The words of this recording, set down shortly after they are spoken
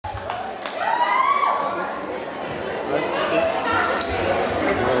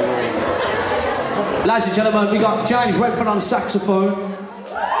Ladies and gentlemen, we got James Redford on saxophone,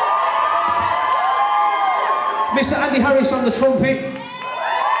 Mr. Andy Harris on the trumpet,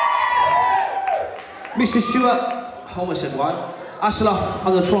 Mr. Stuart, I almost said one, Asloff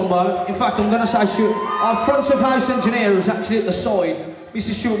on the trombone. In fact, I'm going to say Stuart, our front of house engineer is actually at the side,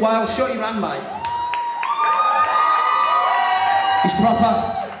 Mr. Stuart Wales. Show your hand, mate. He's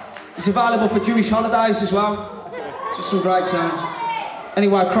proper. He's available for Jewish holidays as well. Just some great sounds.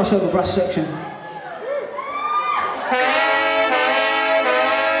 Anyway, crossover brass section.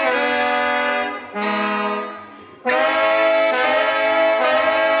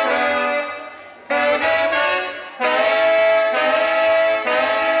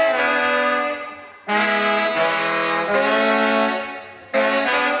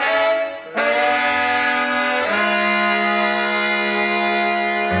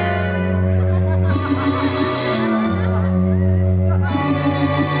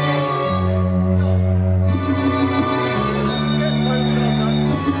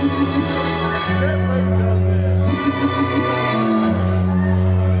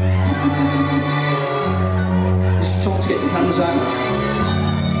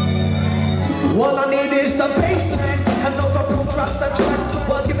 All I need is the bassline, and overproof drop the track.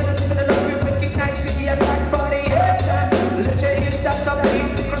 While giving a living a love, we recognize the attack from the airtime. Let your ears start to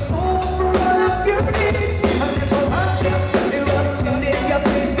beat, cause soul for all of your needs. And it's all hot, erupting in your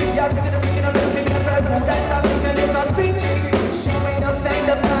face. You're taking a ring and looking at the road, and I'm thinking it's on reaching. Showing up, stand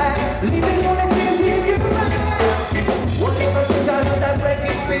up high, leaving all the tears in your eyes. Whatever since I heard that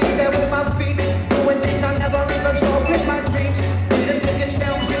breaking beat, there with my feet, doing things I never even saw with my dreams. Didn't think it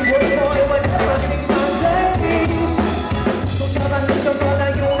sounds good, boy, whatever sing songs like these. So tell I know some brother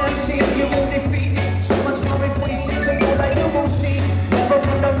you won't see, you won't defeat. So much more if we see, some more that you won't see. Never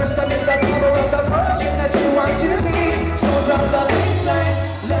understand the power of the person that you want to be. So drop the bassline,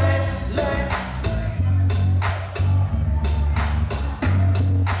 line.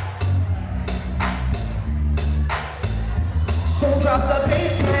 So drop the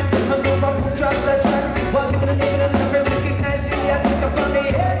bassline, and over drop the track. While giving a name and never recognize it, I take up from the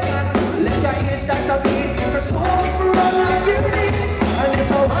airtime. Let your ears start to beat, for soul for all of your needs. And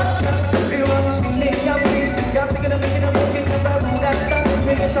it's all hot, you want to make your face. You're taking a minute and looking at the road and the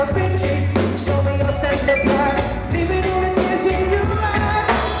minutes are pitching. Show me your stand up high, leaving all the tears in your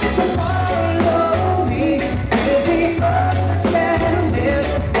eyes. So follow me, if we understand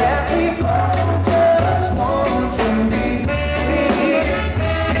that we all just want to be free.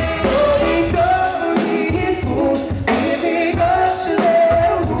 Oh, we don't need fools, giving us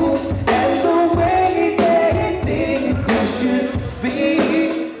their rules and the way they think we should be.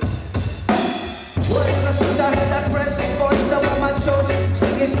 Whatever since I heard that pressing voice that was my choice,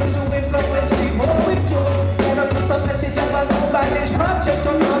 singing songs to influence me more we do. And I put some message up on nobody's project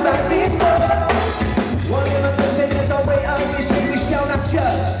on all that reason. Whatever person is a way out, we shall not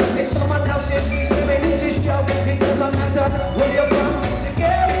judge. It's someone else's reason, maybe it's his joke. It doesn't matter where you're from,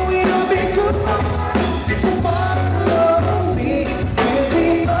 together we don't be good. So follow me, if we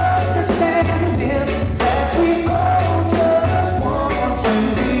understand that we all just want to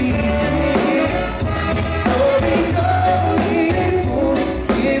be free. Oh, we don't need fools,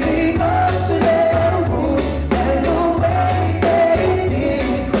 giving us their rules and the way they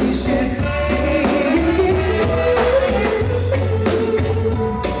think we should be.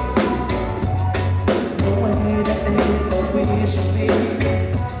 The way that they think we should be.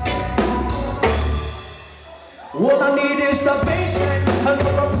 All I need is the bassline, and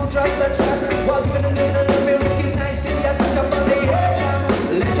we'll drop the track while giving a